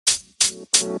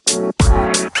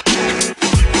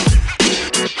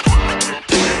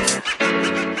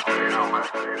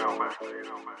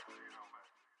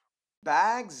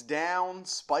Bags down,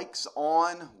 spikes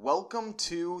on. Welcome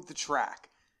to the track.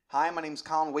 Hi, my name is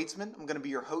Colin Waitsman. I'm going to be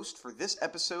your host for this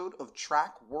episode of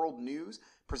Track World News,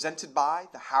 presented by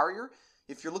The Harrier.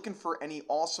 If you're looking for any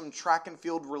awesome track and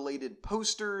field related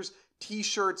posters,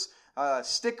 t-shirts,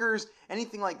 stickers,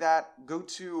 anything like that, go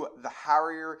to The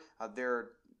Harrier.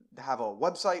 They have a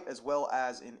website as well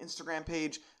as an Instagram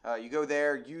page. You go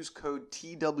there, use code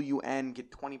TWN,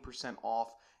 get 20%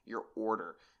 off your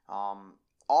order.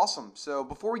 Awesome. So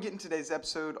before we get into today's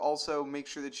episode, also make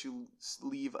sure that you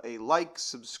leave a like,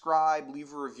 subscribe,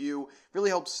 leave a review. Really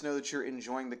helps us know that you're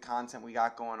enjoying the content we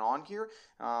got going on here.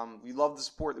 We love the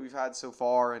support that we've had so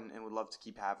far and would love to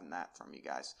keep having that from you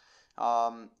guys.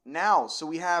 So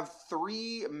we have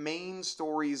three main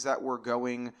stories that we're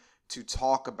going to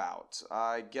talk about.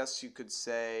 I guess you could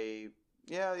say,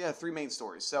 three main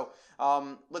stories. So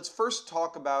let's first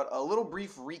talk about a little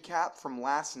brief recap from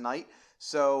last night.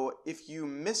 So if you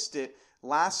missed it,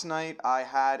 last night I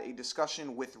had a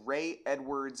discussion with Ray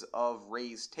Edwards of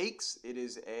Ray's Takes. It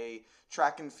is a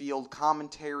track and field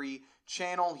commentary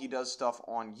channel. He does stuff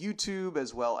on YouTube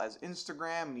as well as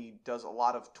Instagram. He does a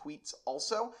lot of tweets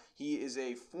also. He is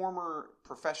a former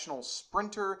professional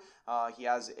sprinter. He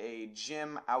has a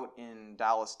gym out in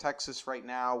Dallas, Texas right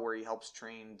now where he helps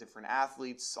train different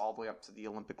athletes all the way up to the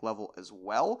Olympic level as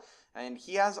well. And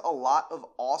he has a lot of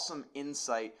awesome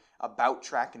insight about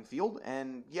track and field,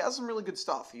 and he has some really good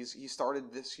stuff. He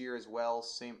started this year as well,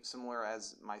 similar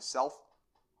as myself,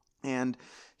 and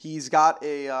he's got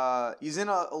he's in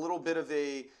a little bit of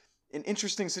an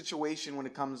interesting situation when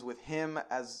it comes with him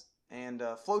and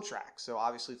FloTrack. So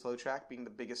obviously FloTrack being the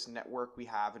biggest network we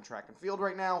have in track and field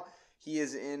right now, he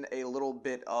is in a little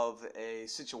bit of a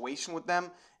situation with them.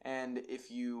 And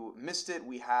if you missed it,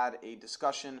 we had a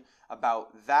discussion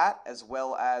about that as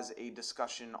well as a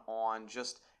discussion on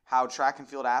just how track and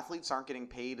field athletes aren't getting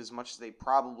paid as much as they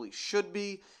probably should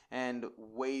be, and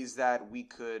ways that we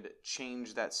could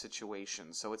change that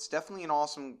situation. So it's definitely an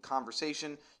awesome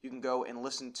conversation. You can go and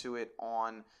listen to it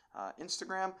on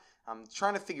Instagram. I'm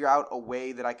trying to figure out a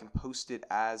way that I can post it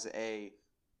as a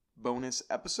bonus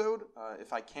episode.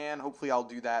 If I can, hopefully I'll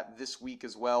do that this week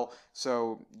as well.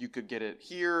 So you could get it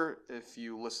here if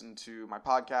you listen to my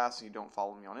podcast and you don't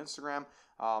follow me on Instagram.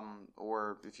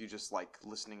 Or if you just like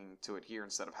listening to it here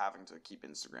instead of having to keep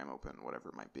Instagram open, whatever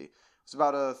it might be. It's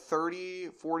about a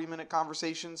 40 minute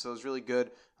conversation, so it was really good.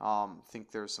 I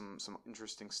think there's some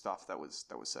interesting stuff that was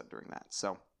said during that.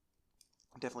 So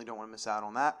definitely don't want to miss out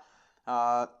on that.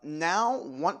 Now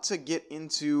want to get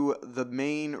into the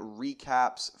main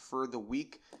recaps for the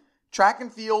week. Track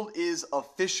and field is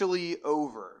officially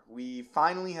over. We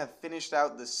finally have finished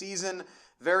out the season.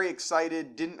 Very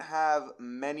excited. Didn't have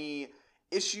many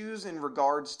issues in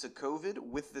regards to COVID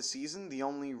with the season. The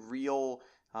only real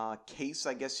case,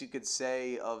 I guess you could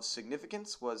say, of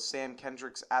significance was Sam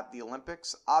Kendricks at the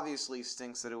Olympics. Obviously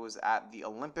stinks that it was at the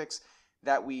Olympics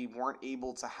that we weren't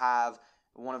able to have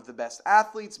one of the best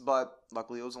athletes, but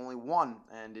luckily it was only one,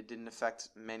 and it didn't affect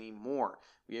many more.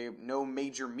 We had no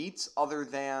major meets other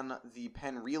than the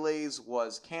Penn Relays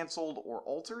was canceled or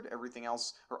altered. Everything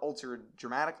else, or altered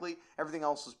dramatically. Everything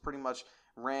else was pretty much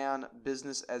ran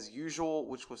business as usual,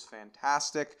 which was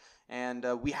fantastic. And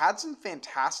we had some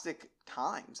fantastic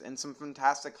times and some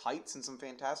fantastic heights and some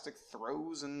fantastic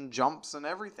throws and jumps and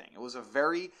everything. It was a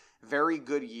very, very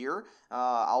good year.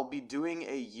 I'll be doing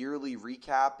a yearly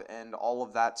recap and all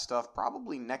of that stuff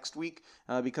probably next week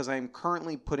because I'm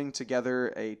currently putting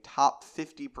together a top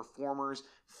 50 performers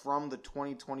from the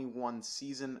 2021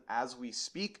 season as we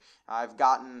speak. I've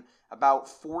gotten about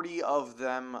 40 of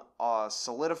them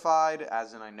solidified,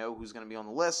 as in I know who's going to be on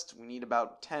the list. We need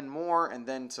about 10 more, and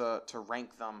then to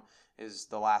rank them is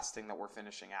the last thing that we're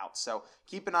finishing out. So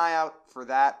keep an eye out for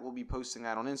that. We'll be posting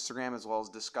that on Instagram as well as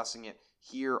discussing it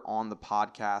here on the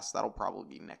podcast. That'll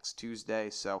probably be next Tuesday,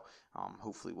 so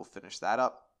hopefully we'll finish that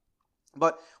up.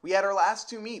 But we had our last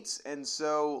two meets, and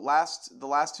so the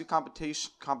last two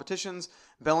competitions,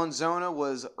 Bellinzona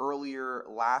was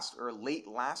late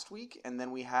last week, and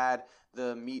then we had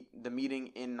the meeting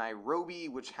in Nairobi,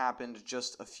 which happened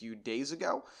just a few days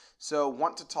ago. So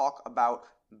want to talk about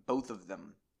both of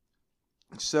them.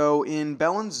 So in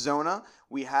Bellinzona,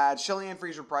 we had Shelly-Ann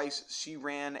Fraser-Pryce. She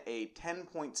ran a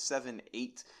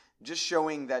 10.78, just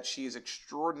showing that she is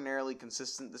extraordinarily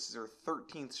consistent. This is her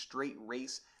 13th straight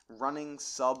race running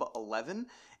sub 11,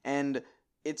 and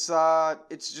it's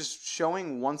just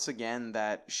showing once again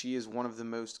that she is one of the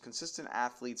most consistent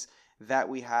athletes that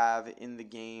we have in the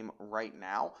game right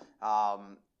now.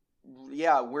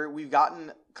 yeah, we've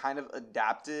gotten kind of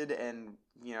adapted and,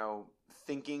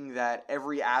 thinking that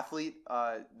every athlete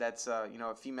that's,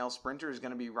 a female sprinter is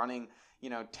going to be running,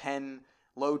 10,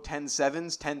 low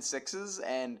 10.7s, 10.6s,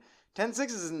 and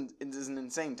 10.6 is an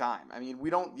insane time. I mean,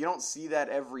 you don't see that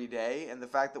every day, and the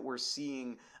fact that we're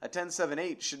seeing a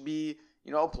 10.7.8 should be,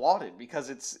 applauded,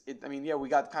 because we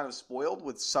got kind of spoiled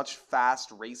with such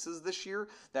fast races this year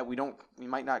that we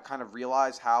might not kind of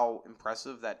realize how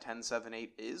impressive that 10.7.8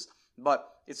 is,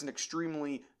 but it's an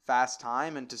extremely fast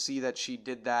time, and to see that she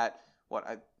did that,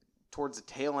 towards the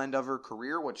tail end of her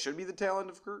career, what should be the tail end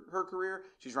of her career,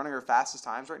 she's running her fastest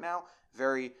times right now.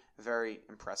 Very, very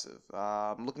impressive.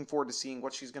 I'm looking forward to seeing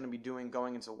what she's going to be doing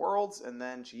going into Worlds, and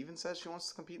then she even says she wants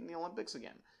to compete in the Olympics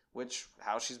again, which,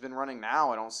 how she's been running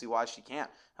now, I don't see why she can't.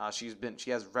 She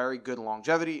has very good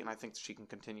longevity, and I think she can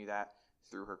continue that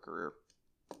through her career.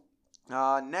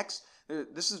 Next,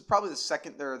 this is probably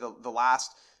the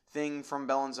last thing from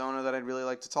Bellinzona that I'd really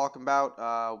like to talk about.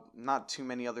 Not too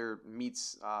many other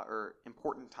meets or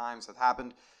important times have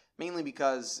happened, mainly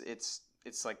because it's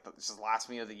like this is the last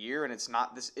meet of the year, and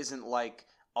this isn't like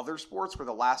other sports where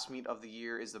the last meet of the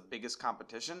year is the biggest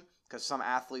competition, because some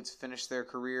athletes finish their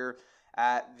year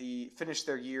at the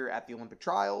Olympic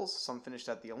trials, some finished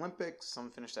at the Olympics,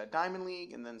 some finished at Diamond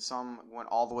League, and then some went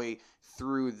all the way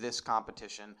through this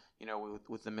competition,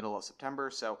 with the middle of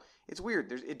September. So it's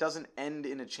weird. It doesn't end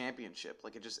in a championship.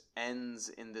 Like, it just ends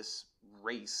in this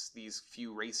race, these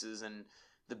few races, and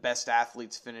the best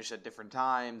athletes finish at different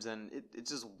times, and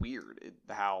it's just weird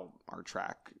how our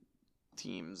track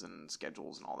teams and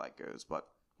schedules and all that goes, but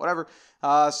whatever.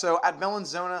 So at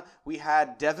Bellinzona, we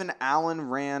had Devin Allen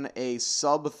ran a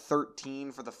sub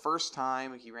 13 for the first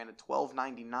time. He ran a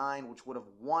 12.99, which would have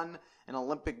won an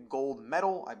Olympic gold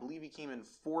medal. I believe he came in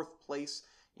 4th place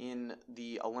in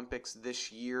the Olympics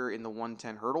this year in the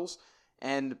 110 hurdles,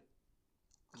 and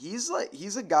he's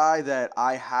a guy that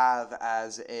I have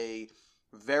as a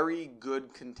very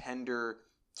good contender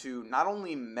to not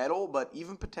only medal, but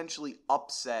even potentially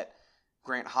upset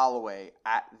Grant Holloway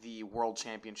at the World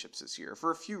Championships this year,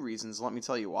 for a few reasons. Let me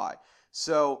tell you why.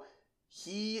 So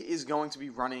he is going to be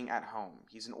running at home.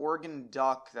 He's an Oregon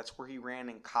Duck. That's where he ran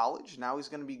in college. Now he's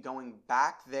going to be going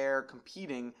back there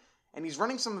competing, and he's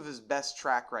running some of his best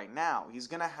track right now. He's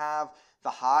going to have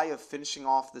the high of finishing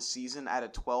off the season at a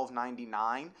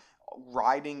 12.99,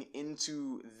 riding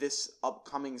into this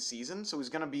upcoming season. So he's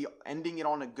going to be ending it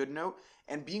on a good note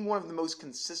and being one of the most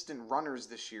consistent runners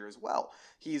this year as well.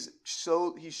 He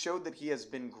showed that he has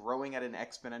been growing at an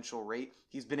exponential rate.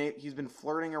 He's been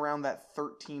flirting around that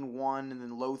 13.1 and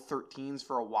then low 13s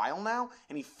for a while now,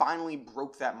 and he finally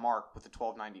broke that mark with the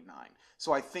 12.99.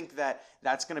 So I think that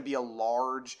that's going to be a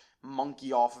large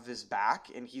monkey off of his back,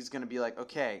 and he's going to be like,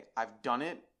 okay, I've done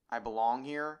it. I belong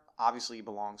here. Obviously, he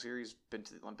belongs here. He's been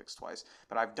to the Olympics twice,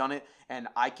 but I've done it, and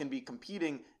I can be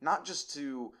competing not just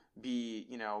to be,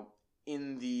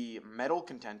 in the medal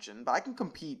contention, but I can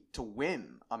compete to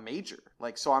win a major.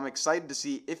 So I'm excited to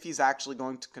see if he's actually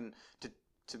going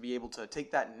to be able to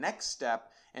take that next step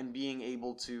and being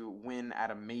able to win at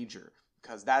a major,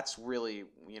 because that's really,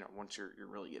 once you're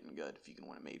really getting good if you can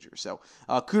win a major. So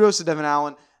kudos to Devin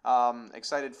Allen.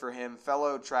 Excited for him,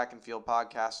 fellow track and field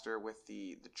podcaster with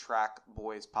the Track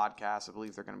Boys podcast. I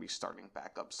believe they're going to be starting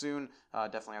back up soon.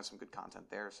 Definitely have some good content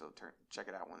there, so check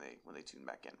it out when they tune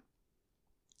back in.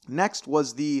 Next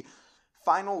was the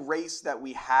final race that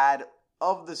we had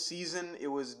of the season. It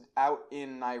was out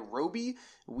in Nairobi.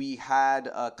 We had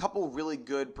a couple really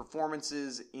good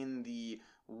performances in the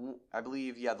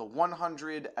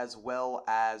 100 as well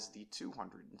as the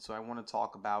 200. And so I want to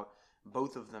talk about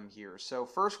both of them here. So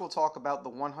first we'll talk about the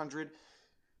 100.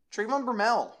 Trayvon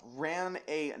Bromell ran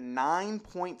a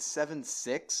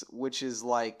 9.76, which is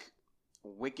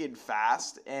wicked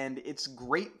fast, and it's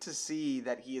great to see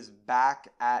that he is back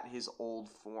at his old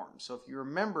form. So if you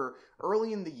remember,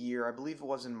 early in the year, I believe it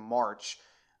was in March,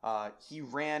 he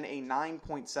ran a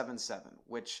 9.77,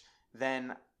 which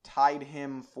then tied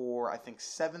him for, I think,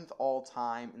 7th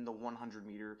all-time in the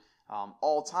 100-meter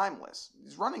all-time list.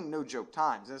 He's running no joke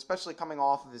times, and especially coming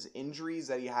off of his injuries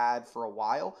that he had for a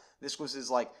while. This was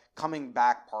his coming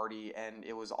back party, and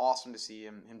it was awesome to see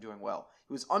him doing well.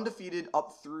 He was undefeated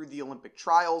up through the Olympic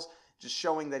trials, just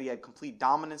showing that he had complete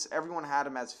dominance. Everyone had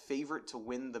him as favorite to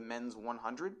win the men's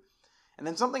 100. And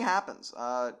then something happens.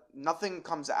 Nothing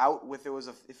comes out if it was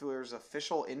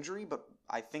official injury, but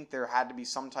I think there had to be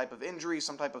some type of injury,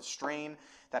 some type of strain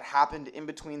that happened in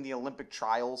between the Olympic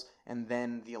trials and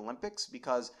then the Olympics,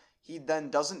 because he then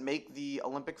doesn't make the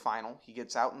Olympic final. He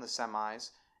gets out in the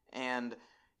semis, and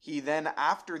he then,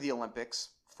 after the Olympics,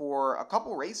 for a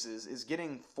couple races, is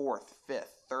getting 4th,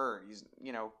 5th, third. He's,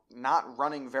 not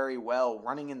running very well,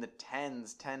 running in the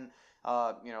 10s, 10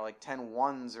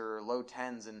 ones or low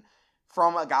 10s. And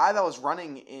from a guy that was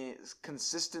running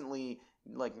consistently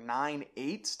like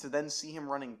 9.8s to then see him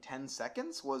running 10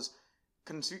 seconds was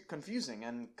confusing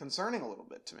and concerning a little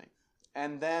bit to me.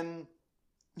 And then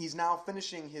he's now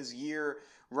finishing his year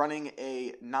running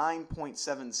a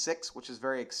 9.76, which is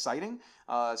very exciting.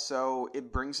 So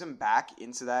it brings him back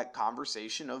into that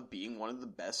conversation of being one of the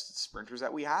best sprinters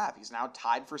that we have. He's now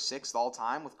tied for 6th all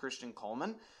time with Christian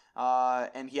Coleman,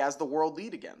 and he has the world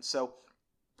lead again. So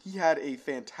he had a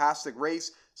fantastic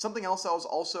race. Something else that was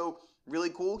also really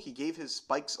cool, he gave his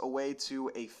spikes away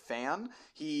to a fan.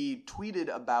 He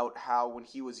tweeted about how when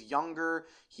he was younger,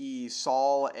 he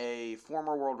saw a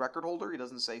former world record holder. He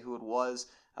doesn't say who it was.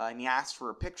 And he asked for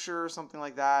a picture or something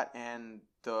like that. And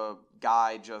the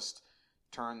guy just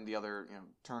turned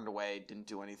away, didn't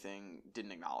do anything,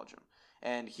 didn't acknowledge him.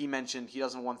 And he mentioned he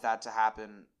doesn't want that to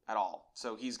happen at all.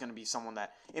 So he's going to be someone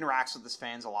that interacts with his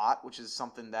fans a lot, which is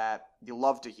something that you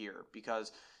love to hear,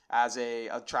 because as a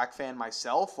track fan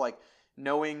myself, like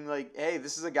knowing like, hey,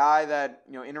 this is a guy that,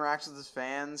 interacts with his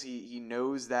fans. He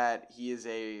knows that he is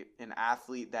an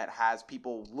athlete that has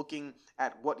people looking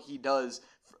at what he does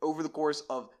over the course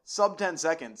of sub 10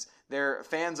 seconds. They're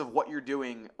fans of what you're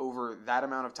doing over that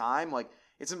amount of time. Like,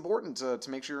 it's important to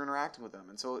make sure you're interacting with them.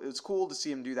 And so it's cool to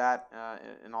see him do that.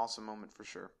 An awesome moment for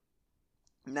sure.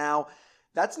 Now,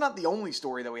 that's not the only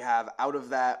story that we have out of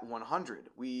that 100.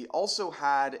 We also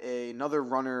had another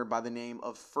runner by the name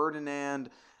of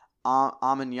Ferdinand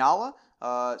Amanyala.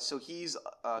 So he's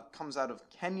comes out of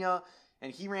Kenya,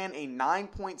 and he ran a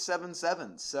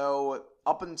 9.77. So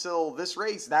up until this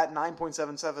race, that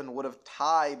 9.77 would have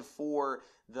tied for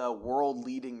the world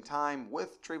leading time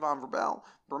with Trayvon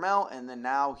Bromell, and then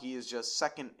now he is just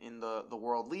second in the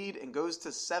world lead and goes to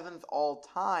 7th all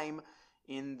time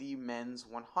in the men's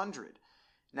 100.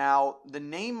 Now, the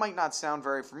name might not sound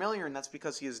very familiar, and that's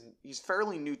because he's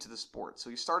fairly new to the sport. So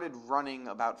he started running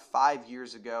about 5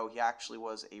 years ago. He actually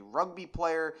was a rugby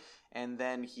player, and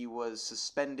then he was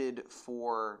suspended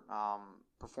for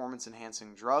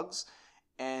performance-enhancing drugs,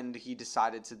 and he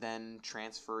decided to then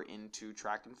transfer into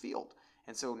track and field.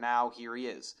 And so now here he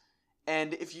is.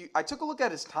 And I took a look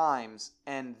at his times,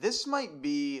 and this might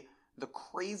be the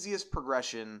craziest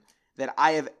progression that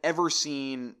I have ever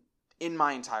seen in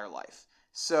my entire life.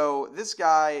 So this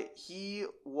guy, he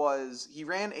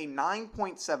ran a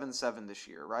 9.77 this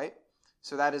year, right?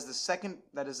 So that is the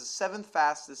 7th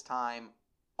fastest time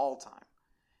all time.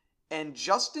 And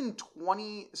just in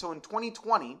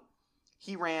 2020,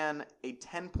 he ran a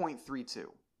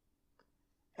 10.32.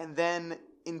 And then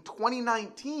in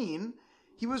 2019,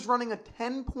 he was running a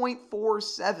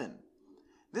 10.47.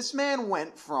 This man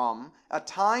went from a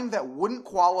time that wouldn't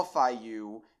qualify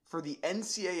you for the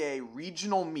NCAA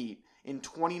regional meet in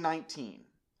 2019.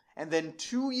 And then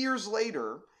 2 years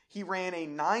later, he ran a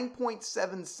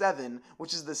 9.77,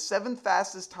 which is the 7th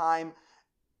fastest time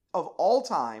of all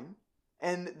time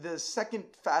and the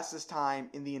 2nd fastest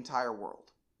time in the entire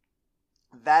world.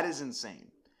 That is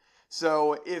insane.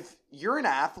 So if you're an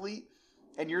athlete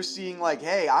and you're seeing like,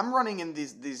 hey, I'm running in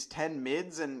these 10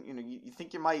 mids and you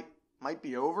think you might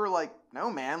be over, like,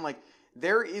 no, man, like,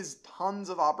 there is tons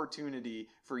of opportunity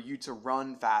for you to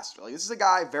run faster. Like, this is a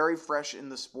guy very fresh in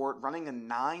the sport, running a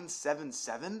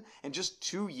 9.77, and just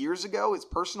 2 years ago, his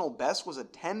personal best was a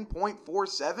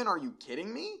 10.47. Are you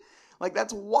kidding me? Like,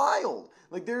 that's wild.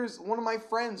 Like, there's one of my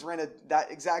friends ran at that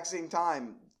exact same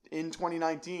time in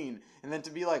 2019, and then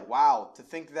to be like, wow, to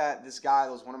think that this guy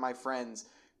that was one of my friends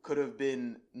could have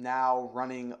been now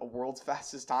running a world's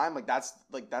fastest time, that's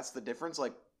the difference,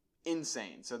 like,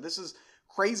 insane. So this is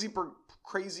crazy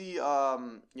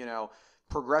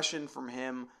progression from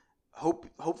him.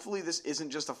 Hopefully this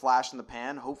isn't just a flash in the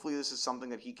pan. Hopefully this is something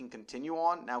that he can continue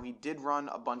on. Now, he did run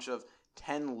a bunch of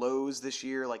 10 lows this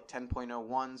year, like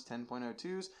 10.01s,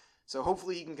 10.02s. So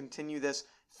hopefully he can continue this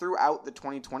throughout the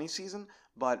 2020 season,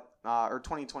 or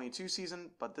 2022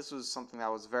 season. But this was something that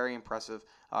was very impressive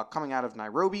coming out of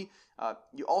Nairobi.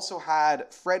 You also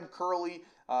had Fred Curley,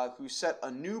 who set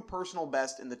a new personal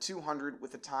best in the 200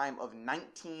 with a time of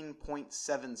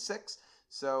 19.76.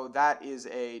 So that is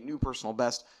a new personal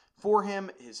best for him,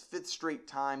 his 5th straight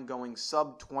time going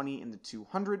sub 20 in the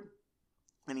 200.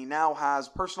 And he now has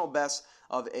personal bests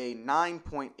of a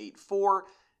 9.84,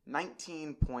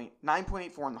 9.84 in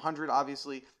the 100,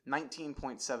 obviously,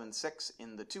 19.76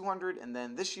 in the 200. And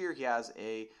then this year he has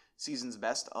a season's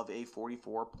best of a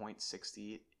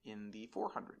 44.60 in the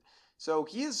 400. So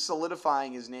he is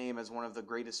solidifying his name as one of the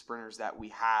greatest sprinters that we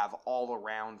have all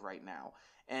around right now.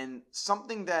 And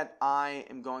something that I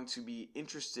am going to be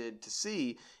interested to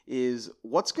see is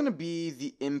what's going to be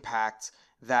the impact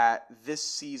that this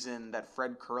season that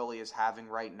Fred Kerley is having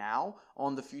right now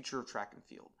on the future of track and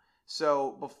field.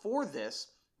 So before this,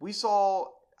 we saw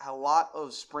a lot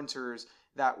of sprinters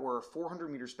that were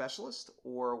 400-meter specialists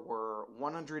or were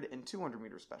 100 and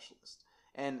 200-meter specialists.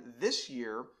 And this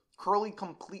year, Kerley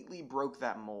completely broke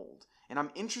that mold. And I'm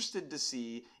interested to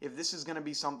see if this is going to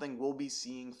be something we'll be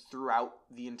seeing throughout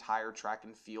the entire track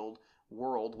and field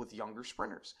world with younger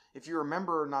sprinters. If you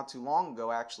remember, not too long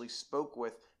ago, I actually spoke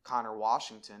with Connor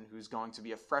Washington, who's going to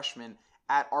be a freshman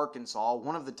at Arkansas,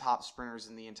 one of the top sprinters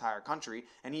in the entire country,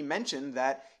 and he mentioned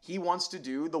that he wants to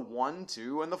do the 1,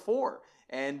 2, and the 4,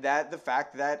 and that the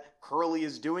fact that Kerley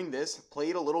is doing this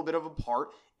played a little bit of a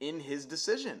part in his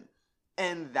decision.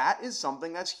 And that is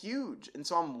something that's huge. And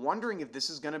so I'm wondering if this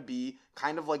is going to be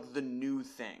kind of like the new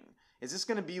thing. Is this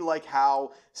going to be like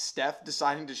how Steph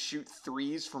deciding to shoot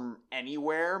threes from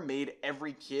anywhere made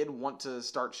every kid want to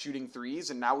start shooting threes?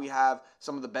 And now we have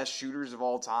some of the best shooters of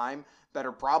all time that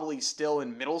are probably still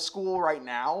in middle school right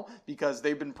now because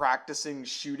they've been practicing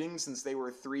shooting since they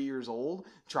were 3 years old,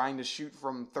 trying to shoot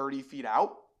from 30 feet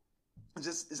out.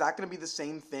 Is that going to be the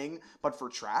same thing, but for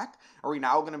track? Are we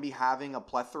now going to be having a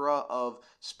plethora of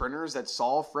sprinters that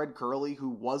saw Fred Kerley, who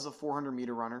was a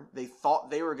 400-meter runner? They thought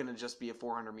they were going to just be a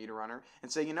 400-meter runner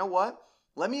and say, you know what?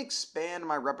 Let me expand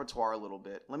my repertoire a little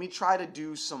bit. Let me try to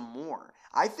do some more.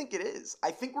 I think it is.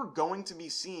 I think we're going to be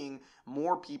seeing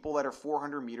more people that are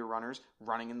 400-meter runners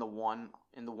running in the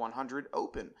 100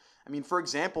 open. I mean, for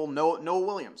example, Noah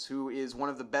Williams, who is one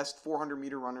of the best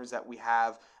 400-meter runners that we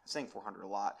have. I'm saying 400 a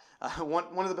lot. One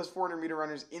of the best 400-meter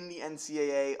runners in the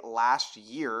NCAA last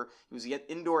year. He was the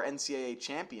indoor NCAA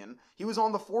champion. He was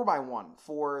on the 4x1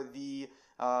 for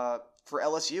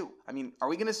LSU. I mean, are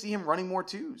we going to see him running more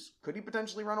 2s? Could he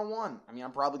potentially run a 1? I mean,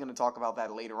 I'm probably going to talk about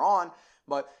that later on,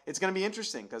 but it's going to be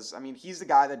interesting because, I mean, he's the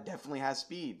guy that definitely has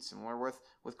speed. Similar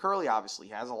with Kerley, obviously.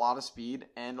 He has a lot of speed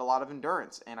and a lot of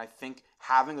endurance, and I think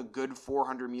having a good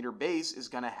 400-meter base is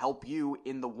going to help you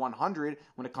in the 100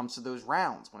 when it comes to those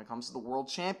rounds, when it comes to the World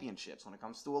Championships, when it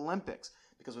comes to Olympics.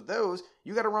 Because with those,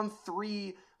 you got to run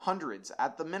 300s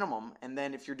at the minimum, and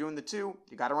then if you're doing the 2,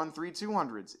 you got to run 3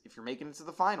 200s if you're making it to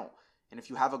the final. And if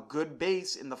you have a good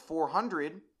base in the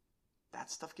 400,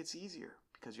 that stuff gets easier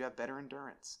because you have better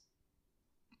endurance.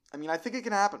 I mean, I think it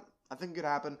can happen. I think it could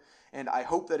happen, and I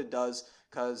hope that it does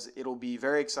because it'll be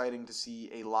very exciting to see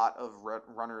a lot of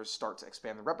runners start to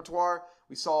expand the repertoire.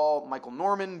 We saw Michael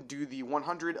Norman do the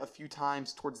 100 a few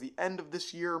times towards the end of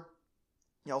this year.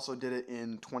 He also did it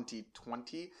in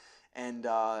 2020, and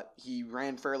he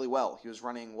ran fairly well. He was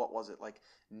running, what was it, like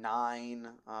 9,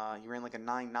 he ran like a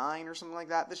 9.9 or something like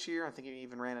that this year. I think he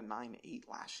even ran a 9.8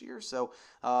 last year. So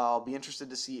I'll be interested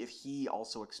to see if he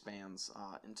also expands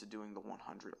into doing the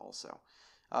 100 also.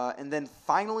 And then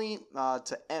finally,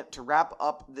 to wrap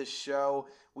up this show,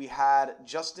 we had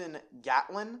Justin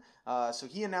Gatlin. So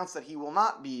he announced that he will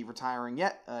not be retiring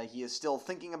yet. He is still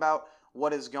thinking about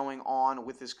what is going on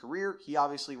with his career. He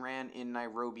obviously ran in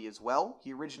Nairobi as well.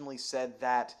 He originally said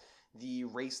that the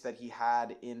race that he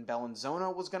had in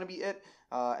Bellinzona was going to be it,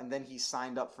 and then he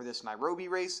signed up for this Nairobi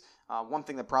race. One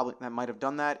thing that might have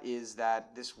done that is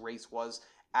that this race was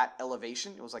at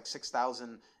elevation. It was like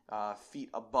 6,000 feet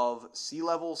above sea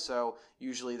level, so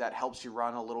usually that helps you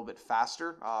run a little bit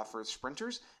faster for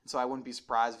sprinters. And so I wouldn't be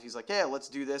surprised if he's like, yeah, let's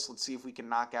do this. Let's see if we can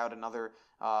knock out another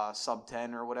sub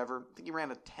 10 or whatever. I think he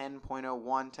ran a 10.01,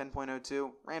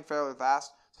 10.02, ran fairly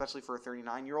fast, especially for a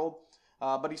 39-year-old.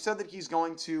 But he said that he's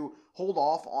going to hold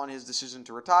off on his decision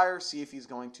to retire, see if he's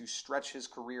going to stretch his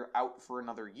career out for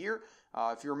another year.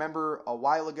 If you remember a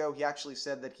while ago, he actually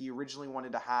said that he originally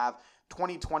wanted to have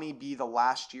 2020 be the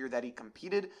last year that he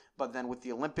competed, but then with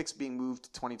the Olympics being moved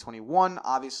to 2021,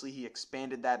 obviously he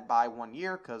expanded that by 1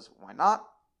 year, because why not?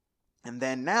 And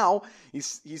then now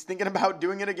he's thinking about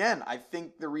doing it again. I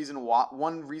think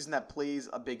one reason that plays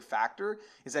a big factor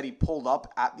is that he pulled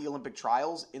up at the Olympic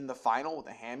trials in the final with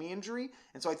a hammy injury.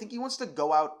 And so I think he wants to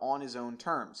go out on his own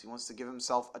terms. He wants to give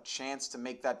himself a chance to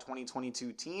make that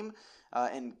 2022 team.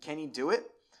 And can he do it?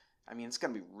 I mean, it's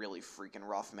going to be really freaking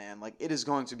rough, man. Like, it is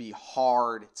going to be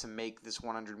hard to make this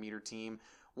 100-meter team.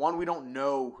 One, we don't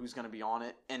know who's going to be on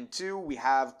it. And two, we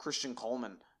have Christian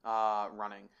Coleman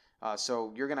running.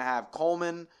 So you're going to have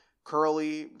Coleman,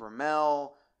 Kerley,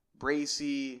 Bromell,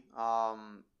 Bracey,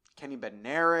 Kenny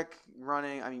Bednarek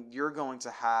running. I mean, you're going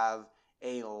to have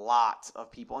a lot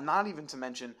of people, and not even to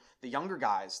mention the younger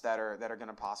guys that are going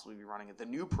to possibly be running it. The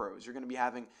new pros. You're going to be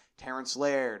having Terrence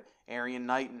Laird, Arian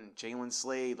Knighton, Jalen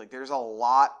Slade. Like, there's a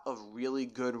lot of really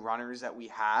good runners that we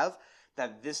have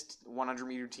that this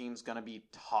 100-meter team is going to be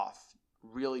tough,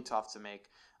 really tough to make.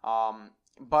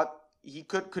 But he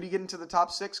could he get into the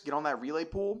top 6, get on that relay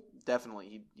pool?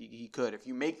 Definitely, he could. If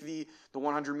you make the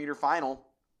 100-meter final,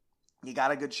 you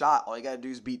got a good shot. All you got to do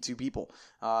is beat 2 people.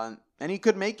 And he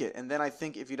could make it. And then I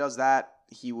think if he does that,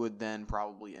 he would then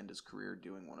probably end his career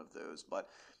doing one of those. But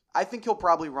I think he'll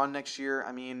probably run next year.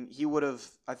 I mean,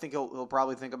 I think he'll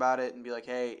probably think about it and be like,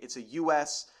 hey, it's a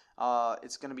U.S.,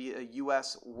 it's going to be a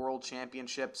U.S. World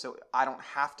Championship, so I don't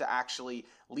have to actually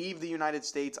leave the United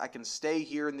States. I can stay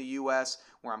here in the U.S.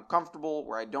 where I'm comfortable,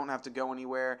 where I don't have to go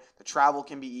anywhere. The travel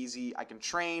can be easy. I can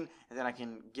train, and then I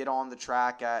can get on the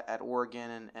track at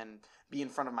Oregon and be in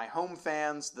front of my home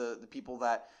fans, the people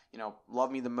that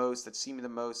love me the most, that see me the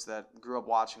most, that grew up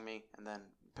watching me, and then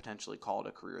potentially call it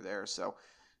a career there. So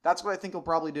that's what I think he'll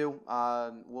probably do.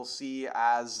 We'll see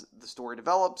as the story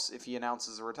develops. If he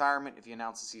announces a retirement, if he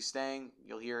announces he's staying,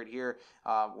 you'll hear it here.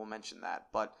 We'll mention that.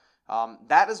 But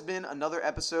that has been another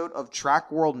episode of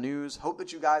Track World News. Hope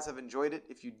that you guys have enjoyed it.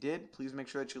 If you did, please make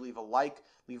sure that you leave a like,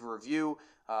 leave a review,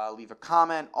 leave a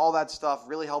comment. All that stuff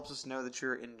really helps us know that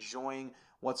you're enjoying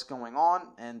what's going on.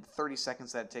 And 30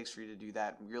 seconds that it takes for you to do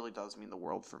that really does mean the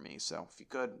world for me. So if you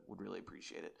could, would really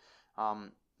appreciate it.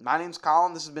 My name's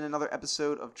Colin. This has been another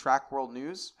episode of Track World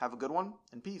News. Have a good one,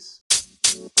 and peace.